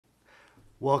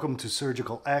Welcome to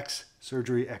Surgical X,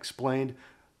 Surgery Explained.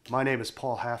 My name is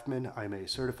Paul Halfman. I'm a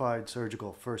certified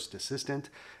surgical first assistant.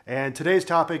 And today's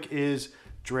topic is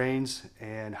drains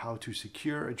and how to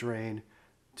secure a drain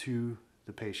to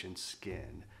the patient's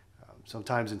skin.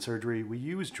 Sometimes in surgery we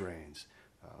use drains,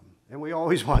 and we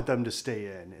always want them to stay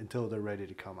in until they're ready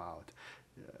to come out.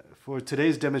 For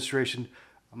today's demonstration,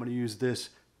 I'm going to use this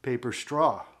paper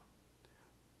straw.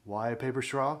 Why a paper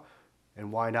straw?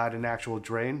 And why not an actual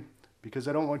drain? Because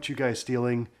I don't want you guys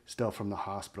stealing stuff from the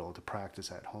hospital to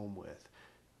practice at home with.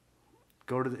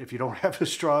 If you don't have a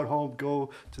straw at home, go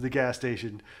to the gas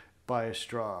station, buy a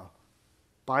straw.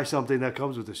 Buy something that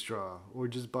comes with a straw, or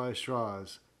just buy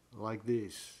straws like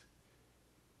these.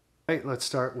 All right, let's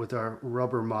start with our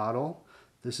rubber model.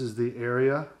 This is the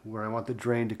area where I want the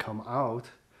drain to come out,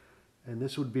 and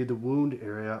this would be the wound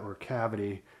area or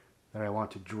cavity that I want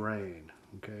to drain.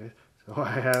 Okay, so I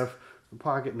have a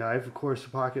pocket knife. Of course, the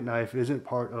pocket knife isn't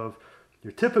part of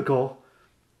your typical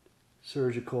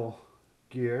surgical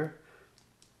gear,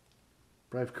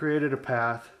 but I've created a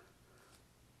path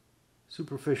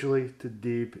superficially to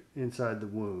deep inside the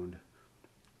wound.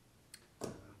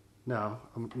 Now,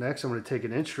 next I'm going to take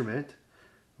an instrument.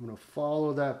 I'm going to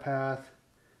follow that path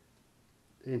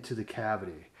into the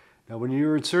cavity. Now, when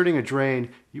you're inserting a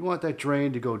drain, you want that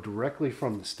drain to go directly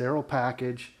from the sterile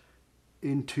package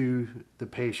into the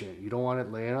patient. You don't want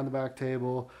it laying on the back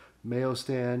table, Mayo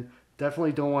stand.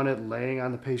 Definitely don't want it laying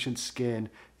on the patient's skin.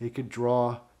 It could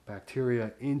draw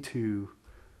bacteria into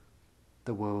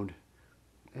the wound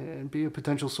and be a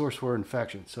potential source for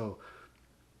infection. So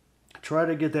try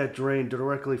to get that drain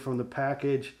directly from the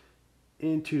package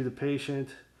into the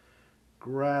patient.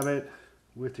 Grab it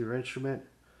with your instrument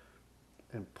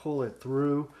and pull it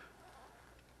through.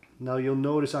 Now you'll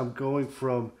notice I'm going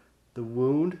from the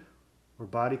wound or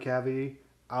body cavity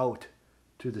out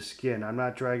to the skin. I'm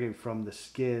not dragging from the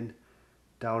skin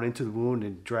down into the wound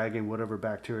and dragging whatever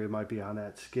bacteria might be on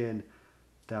that skin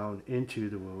down into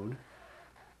the wound.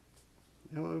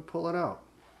 And we'll pull it out.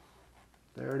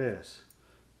 There it is.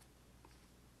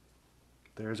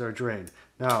 There's our drain.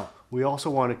 Now, we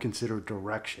also want to consider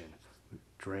direction.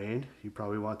 Drain, you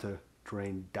probably want to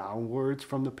drain downwards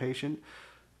from the patient.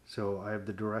 So I have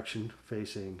the direction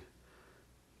facing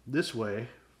this way.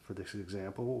 For this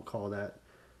example, we'll call that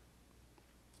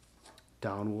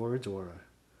downwards, or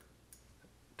a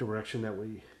direction that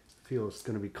we feel is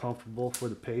going to be comfortable for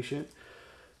the patient.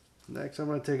 Next, I'm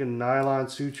going to take a nylon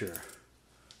suture.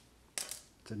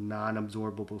 It's a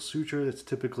non-absorbable suture that's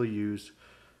typically used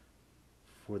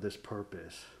for this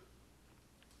purpose.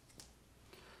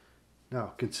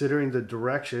 Now, considering the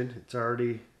direction,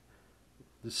 the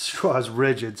straw is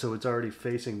rigid, so it's already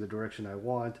facing the direction I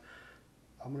want.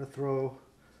 I'm going to throw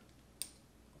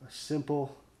a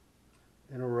simple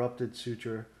interrupted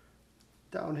suture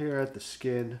down here at the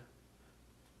skin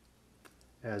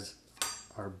as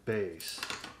our base.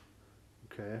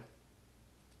 Okay.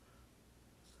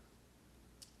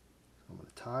 So I'm going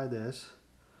to tie this.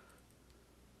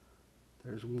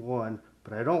 There's one,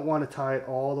 but I don't want to tie it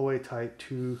all the way tight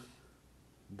to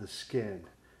the skin.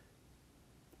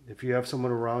 If you have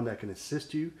someone around that can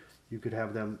assist you, you could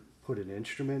have them put an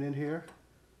instrument in here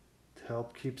to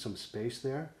help keep some space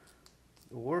there,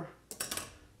 or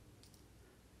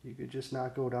you could just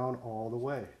not go down all the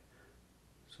way.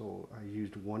 So I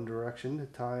used one direction to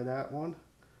tie that one.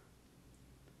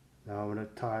 Now I'm going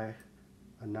to tie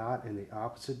a knot in the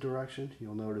opposite direction.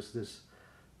 You'll notice this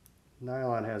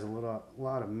nylon has a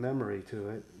lot of memory to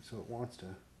it, so it wants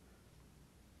to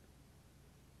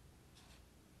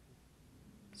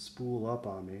spool up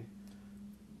on me.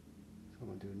 So I'm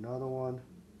going to do another one,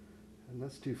 and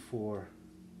let's do 4.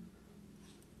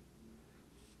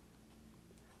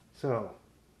 So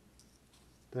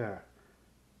there,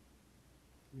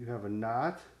 you have a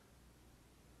knot,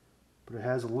 but it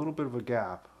has a little bit of a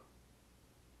gap,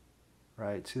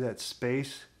 right? See that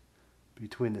space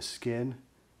between the skin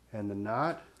and the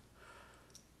knot?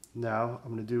 Now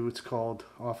I'm going to do what's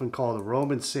often called a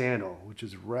Roman sandal, which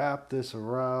is wrap this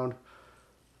around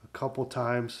a couple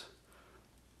times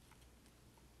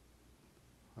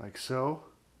like so.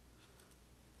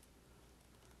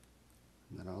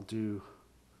 And then I'll do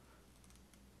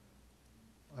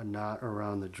a knot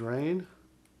around the drain.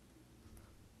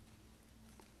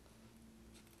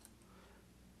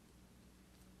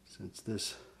 Since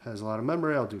this has a lot of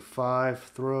memory, I'll do 5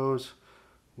 throws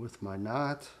with my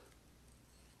knot.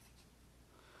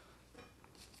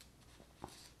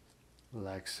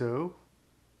 Like so.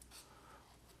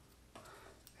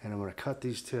 And I'm going to cut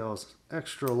these tails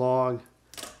extra long.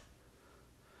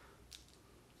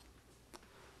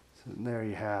 So there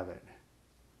you have it.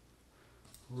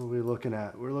 What are we looking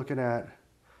at? We're looking at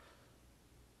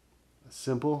a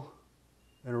simple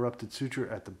interrupted suture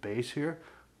at the base here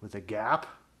with a gap,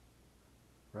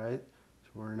 right?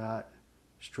 So we're not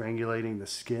strangulating the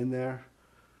skin there.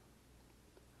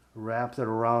 Wrap that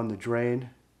around the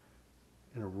drain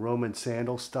in a Roman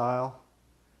sandal style,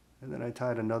 and then I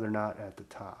tied another knot at the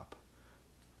top.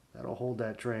 That'll hold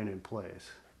that drain in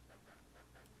place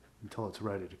until it's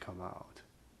ready to come out.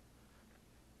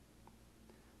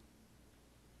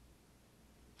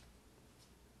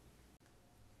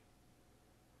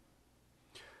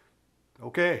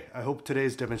 Okay, I hope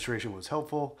today's demonstration was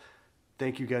helpful.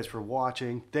 Thank you guys for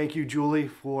watching. Thank you, Julie,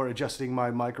 for adjusting my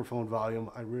microphone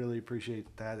volume. I really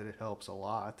appreciate that, and it helps a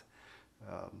lot.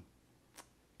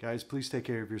 Guys, please take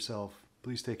care of yourself.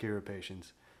 Please take care of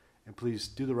patients. And please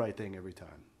do the right thing every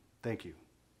time. Thank you.